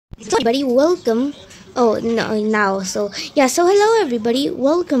So everybody, welcome. Oh no, now so hello everybody,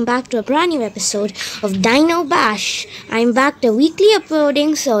 welcome back to a brand new episode of Dino Bash. I'm back to weekly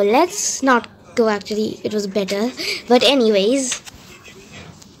uploading, so let's not go. Actually, it was better, but anyways.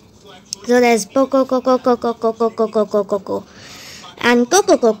 So there's Poco Coco Coco Coco Coco Coco Coco and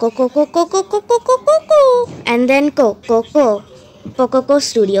Coco Coco Coco Coco Coco Coco Coco and then Coco Coco Pococo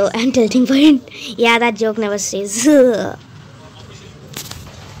Studio and Tilting Point. Yeah, that joke never stays.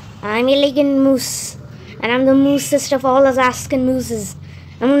 I'm Elegant Moose, and I'm the moosest of all Alaskan mooses.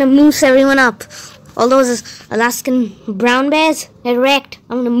 I'm gonna moose everyone up. All those Alaskan brown bears, they're wrecked.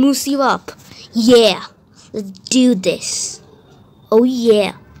 I'm gonna moose you up. Yeah, let's do this. Oh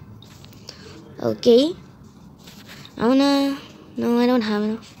yeah. Okay. No, I don't have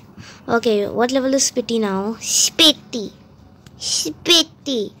enough. Okay, what level is Spitty now? Spitty.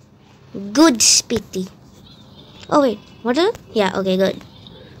 Good Spitty. Oh wait, what is it? Yeah, okay, good.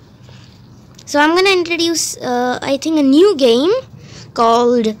 So I'm gonna introduce, I think, a new game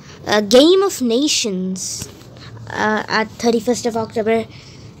called Game of Nations at 31st of October.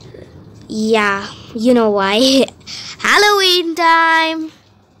 Yeah, you know why. Halloween time!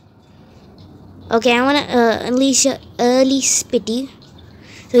 Okay, I wanna unleash a early Spitty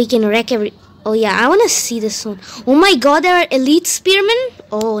so he can wreck every... Oh yeah, I wanna see this one. Oh my god, there are elite spearmen?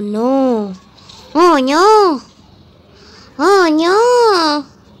 Oh no. Oh no. Oh no.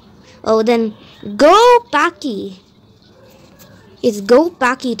 Oh, then go Packy. It's go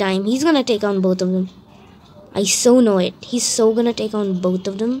Packy time. He's gonna take on both of them. I so know it. He's so gonna take on both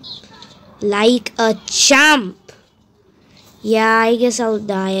of them like a champ. Yeah, I guess I'll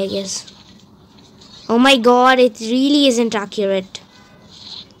die, I guess. Oh my god, it really isn't accurate.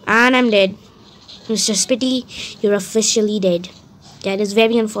 And I'm dead. Mr. Spitty, you're officially dead. That is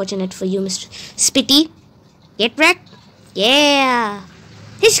very unfortunate for you, Mr. Spitty. Get wrecked? Yeah.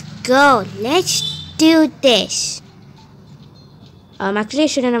 Let's go. Let's do this. Actually, I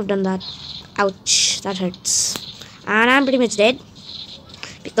shouldn't have done that. Ouch. That hurts. And I'm pretty much dead.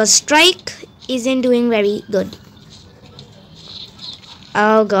 Because Strike isn't doing very good.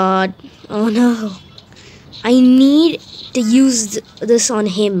 Oh god. Oh no. I need to use this on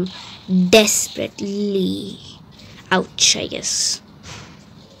him. Desperately. Ouch, I guess.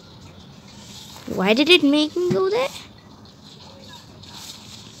 Why did it make me go there?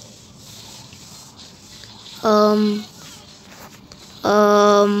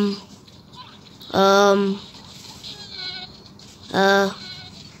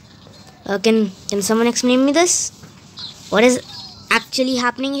 Can someone explain me this? What is actually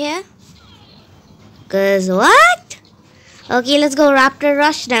happening here? Cause what? Okay, let's go Raptor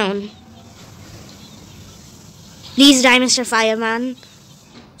Rushdown. Please die, Mr. Fireman.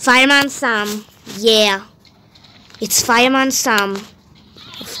 Fireman Sam. Yeah. It's Fireman Sam.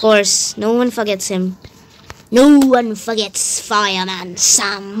 Of course, no one forgets him. No one forgets Fireman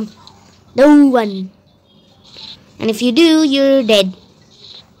Sam. No one. And if you do, you're dead.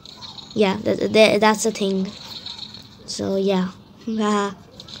 Yeah, that's the thing. So, yeah.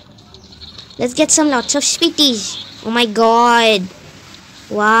 Let's get some lots of Spitties. Oh my god.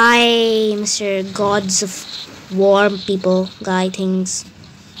 Why, Mr. Gods of War people, guy things?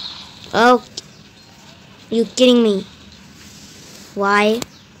 Oh, you kidding me? Why?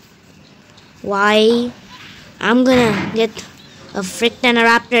 I'm gonna get a frick ton of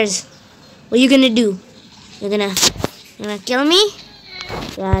raptors. What are you gonna do? You're gonna kill me?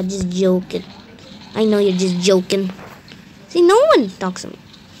 Yeah, just joking. I know you're just joking. See, no one talks to me.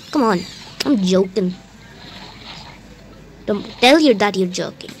 Come on, I'm joking. Don't tell you that you're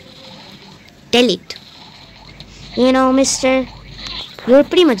joking. Tell it. You know, mister, you're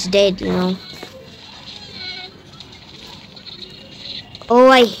pretty much dead, you know. Oh,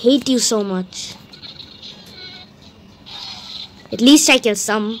 I hate you so much. At least I kill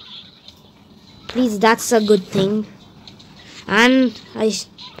some. Please, that's a good thing. And I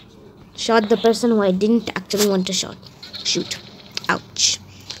shot the person who I didn't actually want to shoot. Ouch.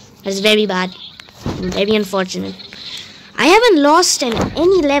 That's very bad. Very unfortunate. I haven't lost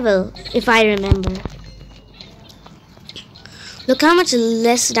any level, if I remember. Look how much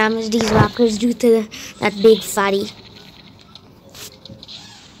less damage these raptors do to that big fatty.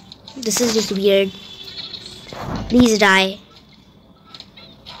 This is just weird. Please die.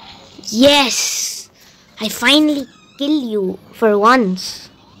 Yes! I finally kill you for once.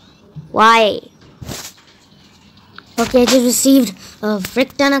 Why? Okay, I just received a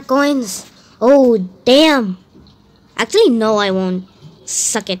frick ton of coins. Oh, damn. Actually, no, I won't.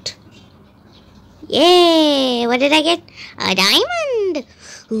 Suck it. Yay! What did I get? A diamond!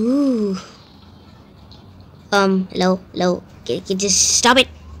 Ooh. Hello. Can you just stop it?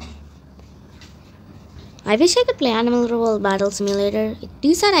 I wish I could play Animal World Battle Simulator.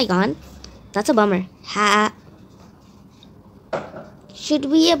 You said I can't. That's a bummer. Ha. Should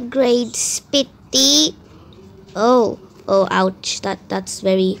we upgrade Spitty? Oh, ouch. That's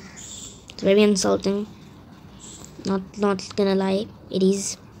very insulting. Not gonna lie, it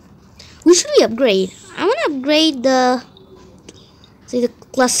is. Who should we upgrade? I wanna upgrade the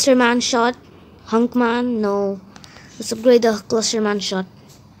Cluster Man shot. Hunk Man? No. Let's upgrade the Cluster Man shot.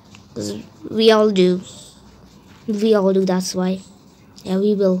 Because we all do. We all do, that's why. Yeah,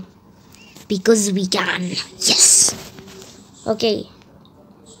 we will. Because we can. Yes! Okay.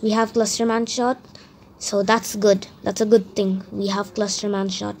 We have Cluster Man shot. So that's good. That's a good thing. We have Cluster Man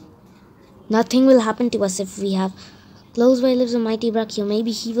shot. Nothing will happen to us if we have. Close by lives a mighty Brachio.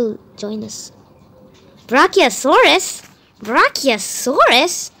 Maybe he will join us. Brachiosaurus?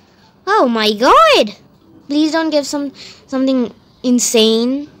 Brachiosaurus? Oh my god! Please don't give something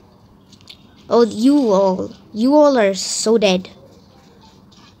insane. Oh, you all are so dead.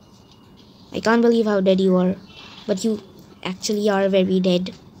 I can't believe how dead you are. But you actually are very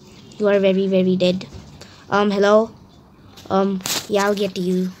dead. You are very, very dead. Hello? Yeah, I'll get to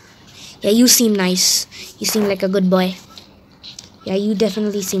you. Yeah, you seem nice. You seem like a good boy. Yeah, you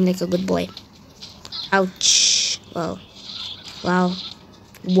definitely seem like a good boy. Ouch. Wow. Wow.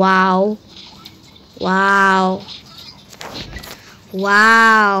 Wow. Wow.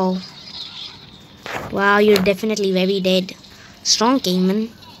 Wow. Wow, you're definitely very dead. Strong Caveman.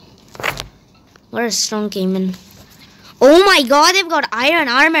 What a strong Caveman. Oh my god, they've got iron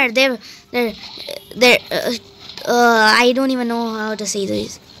armor. They're I don't even know how to say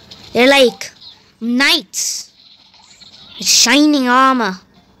this. They're like knights. Shining armor.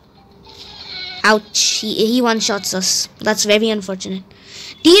 Ouch. He one-shots us. That's very unfortunate.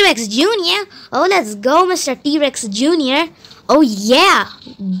 T-Rex Jr. Oh, let's go, Mr. T-Rex Jr. Oh, yeah.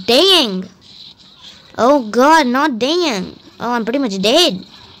 Dang. Oh, God, not dang. Oh, I'm pretty much dead.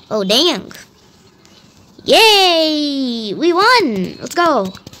 Oh, dang. Yay! We won! Let's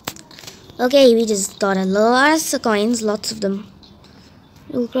go. Okay, we just got a lot of coins. Lots of them.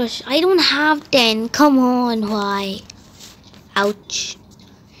 You'll crush. I don't have 10. Come on, why? Ouch.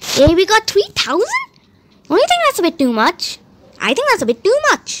 Yeah, we got 3,000? Don't you think that's a bit too much? I think that's a bit too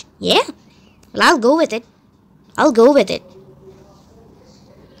much. Yeah. Well, I'll go with it. I'll go with it.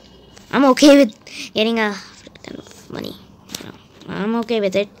 I'm okay with getting a ton of money. You know, I'm okay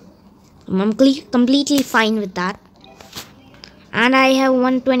with it. I'm completely fine with that. And I have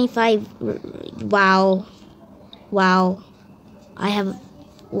 125. Wow. Wow. I have...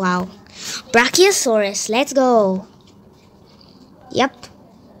 Wow. Brachiosaurus. Let's go. Yep.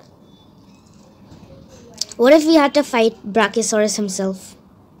 What if we had to fight Brachiosaurus himself?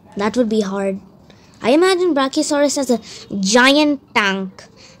 That would be hard. I imagine Brachiosaurus as a giant tank,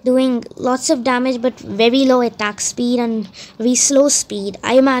 doing lots of damage but very low attack speed and very slow speed.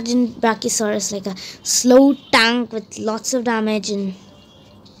 I imagine Brachiosaurus like a slow tank with lots of damage, and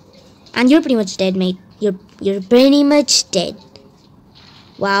you're pretty much dead, mate. You're pretty much dead.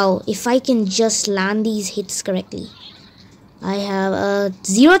 Wow, if I can just land these hits correctly. I have a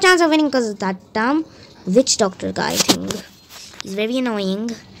 0 chance of winning because of that damn witch doctor guy thing. He's very annoying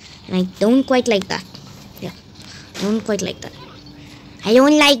and I don't quite like that. Yeah, I don't quite like that. I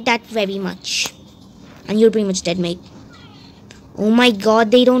don't like that very much. And you're pretty much dead, mate. Oh my god,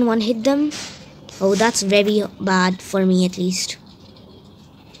 they don't one-hit them? Oh, that's very bad for me at least.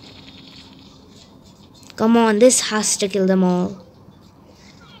 Come on, this has to kill them all.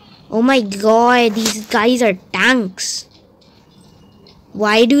 Oh my god, these guys are tanks.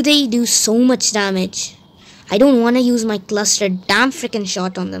 Why do they do so much damage? I don't want to use my cluster damn freaking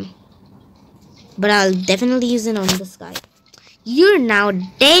shot on them. But I'll definitely use it on this guy. You're now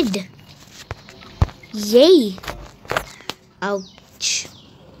dead. Yay. Ouch.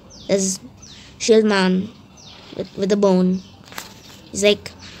 There's Shield Man with a bone. He's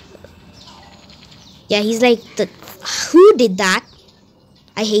like... Yeah, he's like the... Who did that?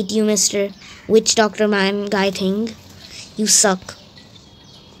 I hate you, Mr. Witch Doctor Man guy thing. You suck.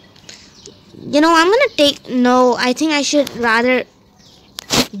 You know, I'm gonna take... No, I think I should rather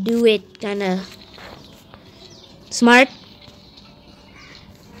do it kinda smart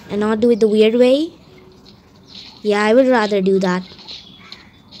and not do it the weird way. Yeah, I would rather do that.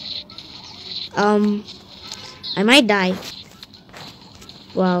 I might die.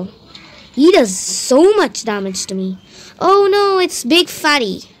 Wow. He does so much damage to me. Oh no, it's Big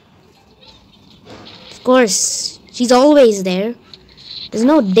Fatty. Of course, she's always there. There's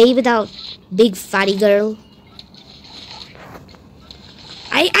no day without Big Fatty Girl.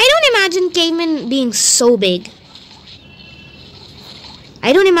 I don't imagine Caveman being so big.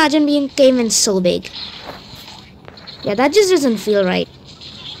 I don't imagine being Caveman so big. Yeah, that just doesn't feel right.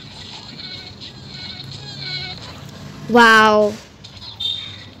 Wow.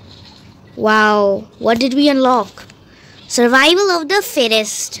 Wow. What did we unlock? Survival of the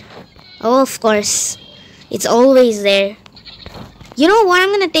fittest. Oh, of course. It's always there. You know what?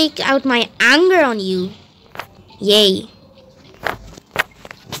 I'm gonna take out my anger on you. Yay.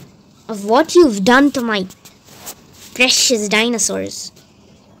 Of what you've done to my precious dinosaurs.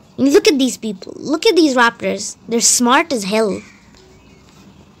 And look at these people. Look at these raptors. They're smart as hell.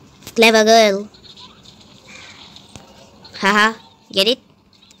 Clever girl. Haha. Get it?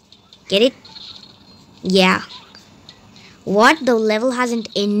 Get it? Yeah. What? The level hasn't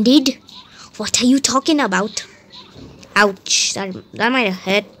ended? What are you talking about? Ouch. That might have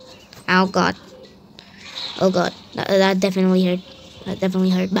hurt. Oh god. Oh god. That definitely hurt. That definitely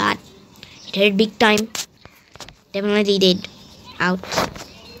hurt bad. It hurt big time. Definitely did. Ouch.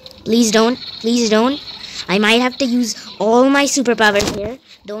 Please don't. Please don't. I might have to use all my superpowers here.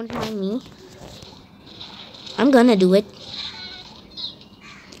 Don't mind me. I'm gonna do it.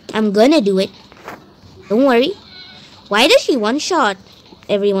 I'm gonna do it. Don't worry. Why does she one-shot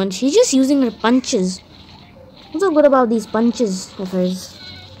everyone? She's just using her punches. What's so good about these punches of hers?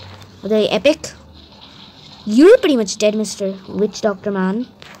 Are they epic? You're pretty much dead, Mr. Witch Doctor Man.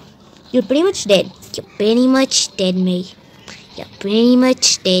 You're pretty much dead. You're pretty much dead, mate. You're pretty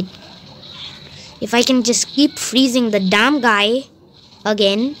much dead. If I can just keep freezing the damn guy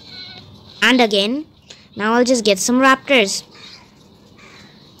again and again, now I'll just get some raptors.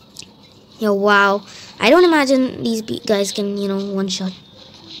 Yo, wow. I don't imagine these guys can, one-shot.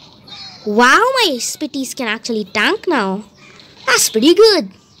 Wow, my spitties can actually tank now. That's pretty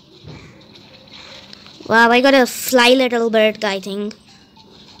good. Wow, I got a fly little bird guy thing.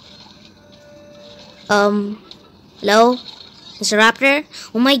 Hello? Mr. Raptor?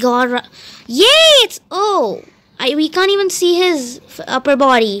 Oh my god. Yay! We can't even see his upper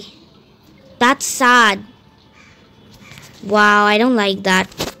body. That's sad. Wow, I don't like that.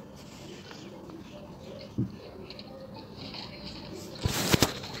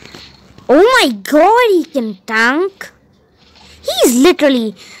 Oh my god, he can tank. He's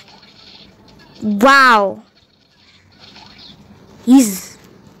literally... Wow. He's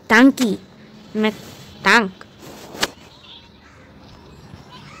tanky. Tank.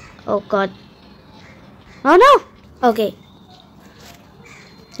 Oh god. Oh no. Okay.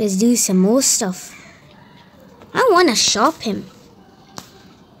 Let's do some more stuff. I want to shop him.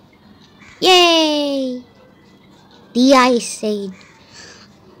 Yay. The Ice Age.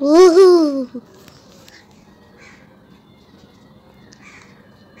 Woohoo!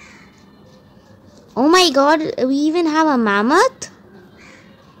 Oh my god, we even have a mammoth?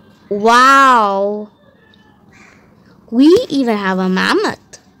 Wow! We even have a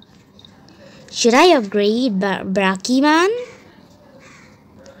mammoth. Should I upgrade Brachiosaurs?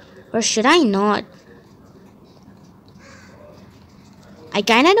 Or should I not? I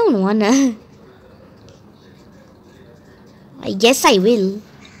kinda don't wanna. I guess I will.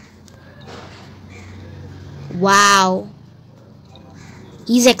 Wow.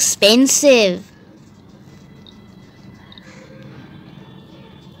 He's expensive.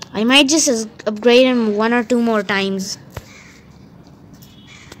 I might just upgrade him 1 or 2 more times.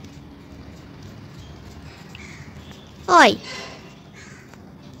 Oi.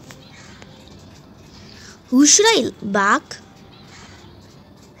 Who should I back?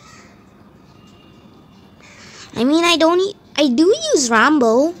 I mean, I do use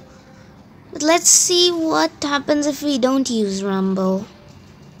Rambo. But let's see what happens if we don't use Rambo.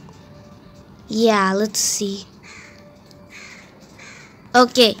 Yeah, let's see.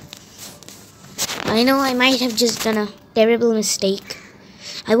 Okay. I know I might have just done a terrible mistake.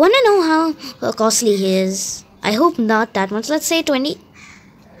 I want to know how costly he is. I hope not that much. Let's say 20.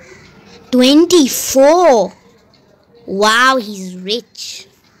 24. Wow, he's rich.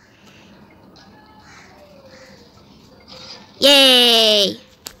 Yay.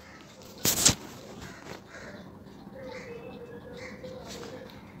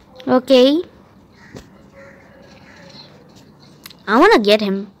 Okay. I want to get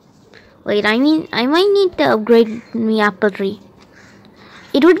him. Wait, I might need to upgrade my apple tree.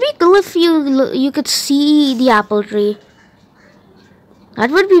 It would be cool if you could see the apple tree.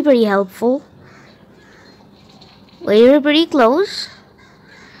 That would be pretty helpful. We're pretty close.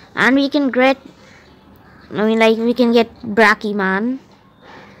 And we can get... we can get Brachiosaurs.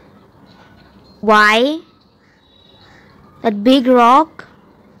 Why? That big rock.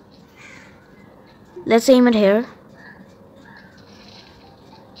 Let's aim it here.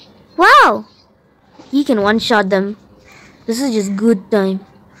 Wow! He can one-shot them. This is just good time.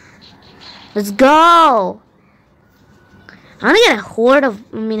 Let's go! I want to get a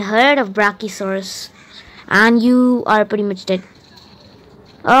herd of Brachiosaurs. And you are pretty much dead.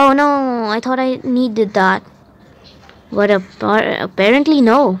 Oh no, I thought I needed that. But apparently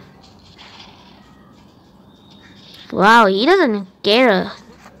no. Wow, he doesn't care a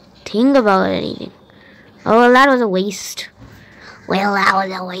thing about anything. Oh, well, that was a waste. Well, that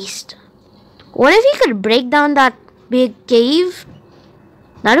was a waste. What if he could break down that big cave?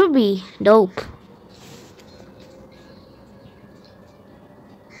 That would be dope.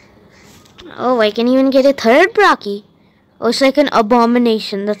 Oh, I can even get a third Brachie. Oh, it's like an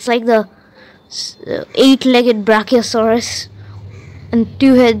abomination. That's like the 8-legged Brachiosaurus. And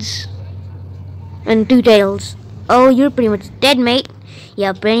 2 heads. And 2 tails. Oh, you're pretty much dead, mate.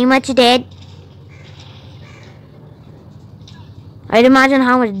 You're pretty much dead. I'd imagine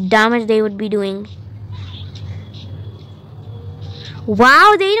how much damage they would be doing.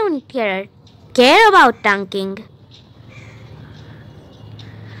 Wow, they don't care about tanking.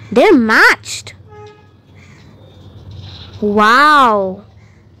 They're matched. Wow.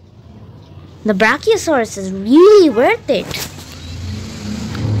 The Brachiosaurus is really worth it.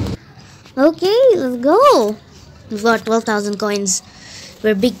 Okay, let's go. We've got 12,000 coins.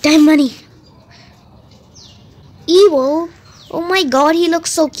 We're big time money. Evil? Oh my god, he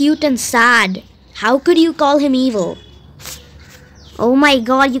looks so cute and sad. How could you call him evil? Oh my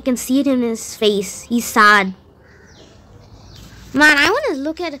god, you can see it in his face. He's sad. Man, I want to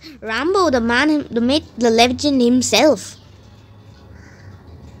look at Rambo, the man, the legend himself.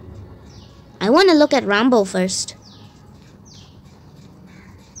 I want to look at Rambo first.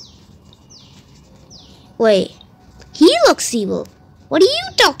 Wait, he looks evil. What are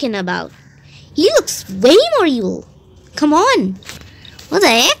you talking about? He looks way more evil. Come on. What the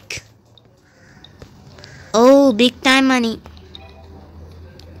heck? Oh, big time money.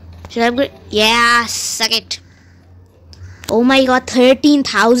 Should I upgrade? Yeah, suck it. Oh my god,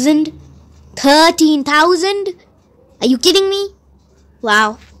 13,000? 13,000? Are you kidding me?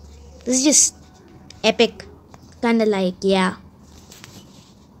 Wow. This is just epic. Kinda like, yeah.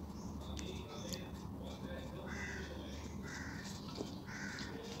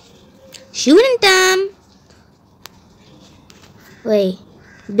 Shooting time. Wait,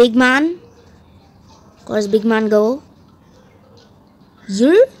 big man? Of course, big man go.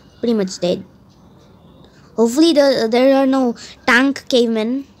 You're pretty much dead. Hopefully there are no tank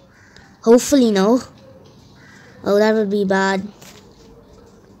cavemen. Hopefully no. Oh, that would be bad.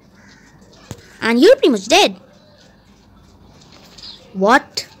 And you're pretty much dead.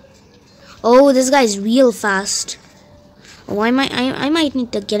 What? Oh, this guy is real fast. Oh, I might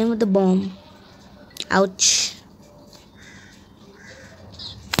need to get him with the bomb. Ouch.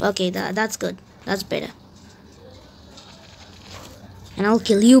 Okay, that's good. That's better. And I'll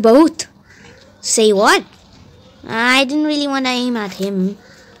kill you both. Say what? I didn't really want to aim at him.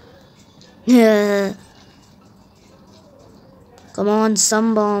 Come on,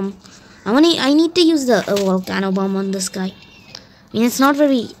 some bomb. I need to use the volcano bomb on this guy. I mean, it's not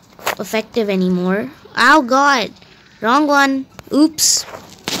very effective anymore. Oh god. Wrong one. Oops.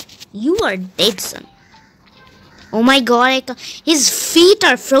 You are dead, son. Oh my god, his feet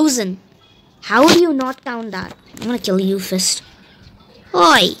are frozen. How do you not count that? I'm gonna kill you first.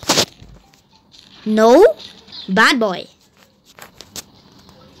 Oi. No? Bad boy.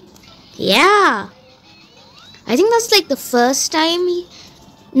 Yeah. I think that's like the first time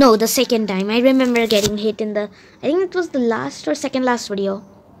no, the second time. I remember getting hit in I think it was the last or second last video.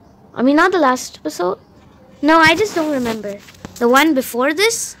 I mean, not the last episode. No, I just don't remember. The one before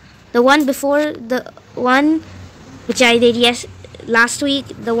this? The one before the one which I did last week?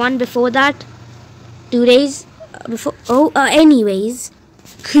 The one before that? 2 days before? Oh, anyways.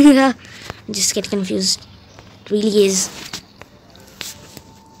 I just get confused. It really is.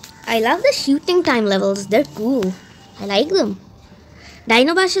 I love the shooting time levels. They're cool. I like them.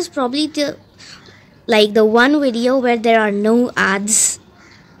 Dino Bash is probably the one video where there are no ads.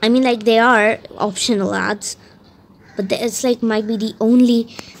 I mean, like, they are optional ads, but it's like might be the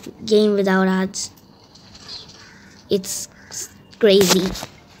only game without ads. It's crazy.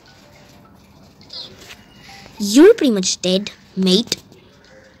 You're pretty much dead, mate.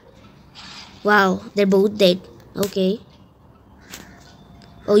 Wow, they're both dead. Okay.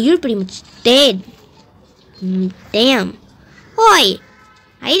 Oh, you're pretty much dead. Damn. Oi!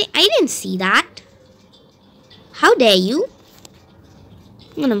 I didn't see that. How dare you?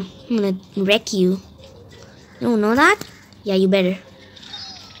 I'm gonna wreck you. You don't know that? Yeah, you better.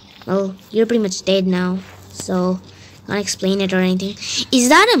 Well, you're pretty much dead now, so can't explain it or anything. Is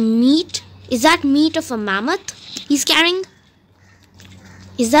that a meat? Is that meat of a mammoth he's carrying?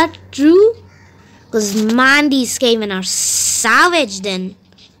 Is that true? Because man, these cavemen are savage then.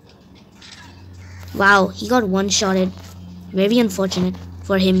 Wow, he got one-shotted. Very unfortunate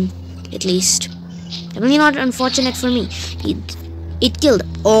for him, at least. Definitely not unfortunate for me. It killed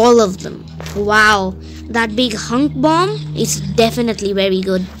all of them. Wow, that big hunk bomb is definitely very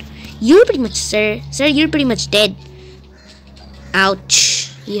good. You're pretty much, sir, you're pretty much dead.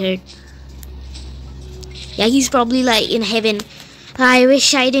 Ouch, he hurt. Yeah, he's probably like in heaven. I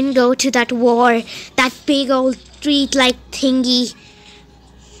wish I didn't go to that war. That big old tree-like thingy.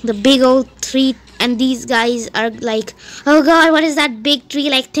 The big old tree, and these guys are like, oh god, what is that big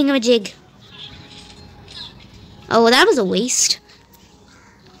tree-like thingamajig? Oh, that was a waste.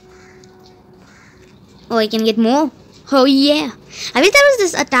 Oh, I can get more. Oh yeah. I wish there was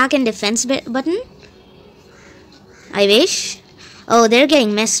this attack and defense button. I wish. Oh, they're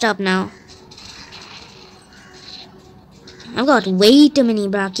getting messed up now. I've got way too many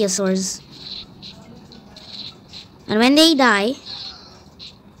Brachiosaurs. And when they die...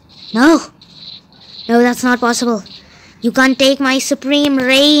 No! No, that's not possible. You can't take my supreme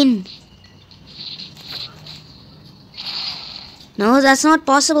reign. No, that's not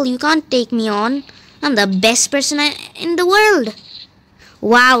possible. You can't take me on. I'm the best person in the world.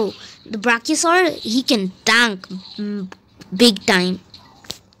 Wow, the Brachiosaur, he can tank big time.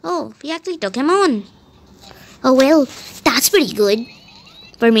 Oh, we actually took him on. Oh well, that's pretty good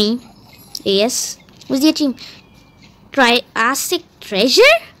for me. Yes. What's the achievement? Triassic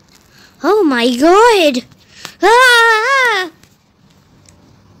treasure? Oh my god! Ah!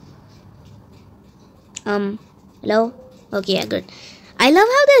 Hello? Okay, yeah, good. I love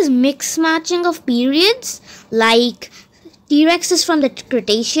how there's mix matching of periods, like T-Rex is from the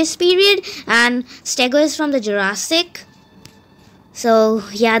Cretaceous period and Stego is from the Jurassic. So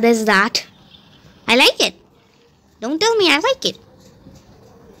yeah, there's that. I like it. Don't tell me I like it.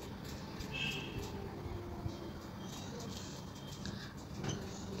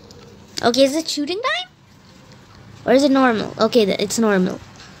 Okay, is it shooting time? Or is it normal? Okay, it's normal.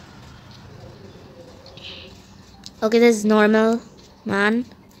 Okay, this is normal. Man,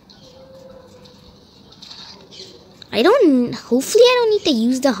 hopefully I don't need to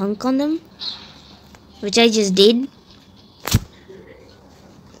use the hunk on them, which I just did.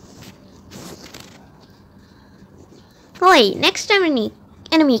 Oi, next time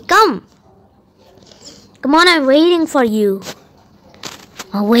enemy, come on, I'm waiting for you.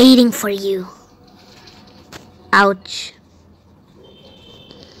 I'm waiting for you. Ouch.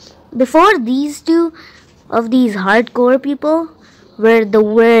 Before these two of these hardcore people were the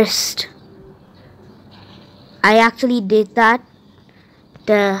worst. I actually did that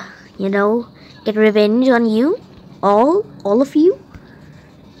to, get revenge on you, all of you,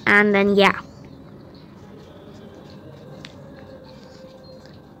 and then yeah.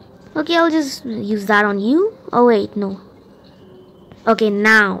 Okay, I'll just use that on you. Oh wait, no. Okay,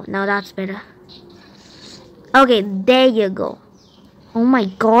 now that's better. Okay, there you go. Oh my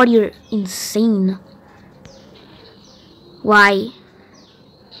god, you're insane. Why?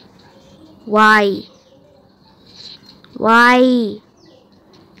 Why? Why?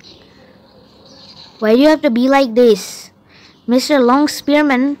 Why do you have to be like this? Mr. Long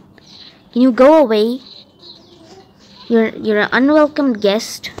Spearman, can you go away? You're an unwelcome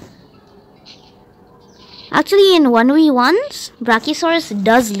guest. Actually, in 1v1s, Brachiosaurus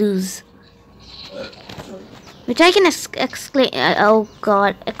does lose. Which I can explain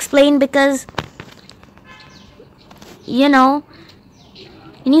because... can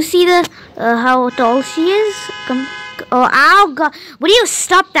you see the how tall she is? Oh, ow, god! Would you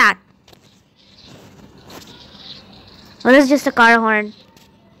stop that? Oh, that's just a car horn.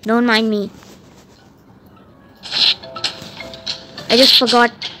 Don't mind me. I just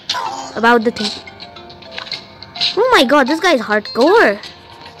forgot about the thing. Oh my god, this guy's hardcore.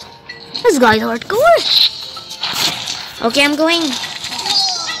 This guy's hardcore. Okay, I'm going.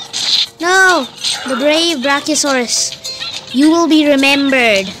 No, the brave Brachiosaurus. You will be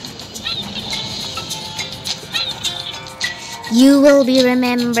remembered. You will be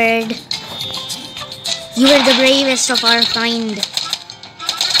remembered. You are the bravest of our kind.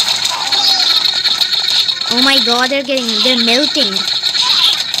 Oh my god, they're melting.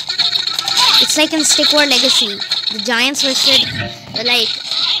 It's like in Stick War Legacy. The giants versus,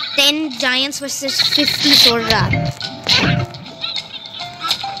 10 giants versus 50 Sora.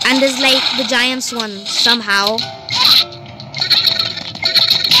 And there's the giants won somehow.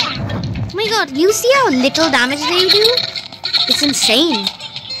 Oh my god, you see how little damage they do? It's insane.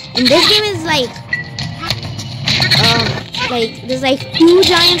 In this game is there's 2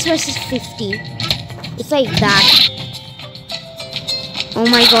 giants versus 50. It's like that. Oh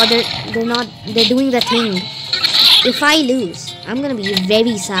my god, they're doing the thing. if I lose, I'm gonna be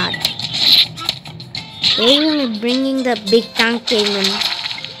very sad. They're gonna be bringing the big tank caveman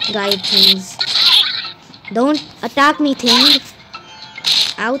guy things. Don't attack me, thing.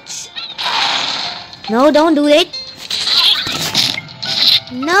 Ouch. No, don't do it.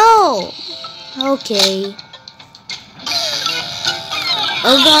 No. Okay.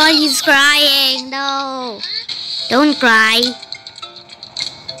 Oh god, he's crying. No. Don't cry.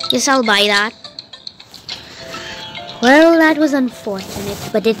 Guess I'll buy that. Well, that was unfortunate,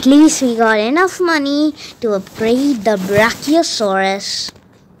 but at least we got enough money to upgrade the Brachiosaurus.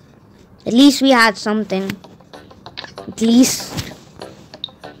 At least we had something. At least.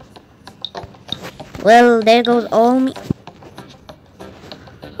 Well, there goes all me.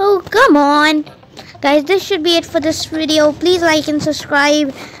 Oh, come on. Guys, this should be it for this video. Please like and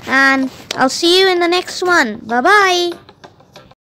subscribe, and I'll see you in the next one. Bye-bye.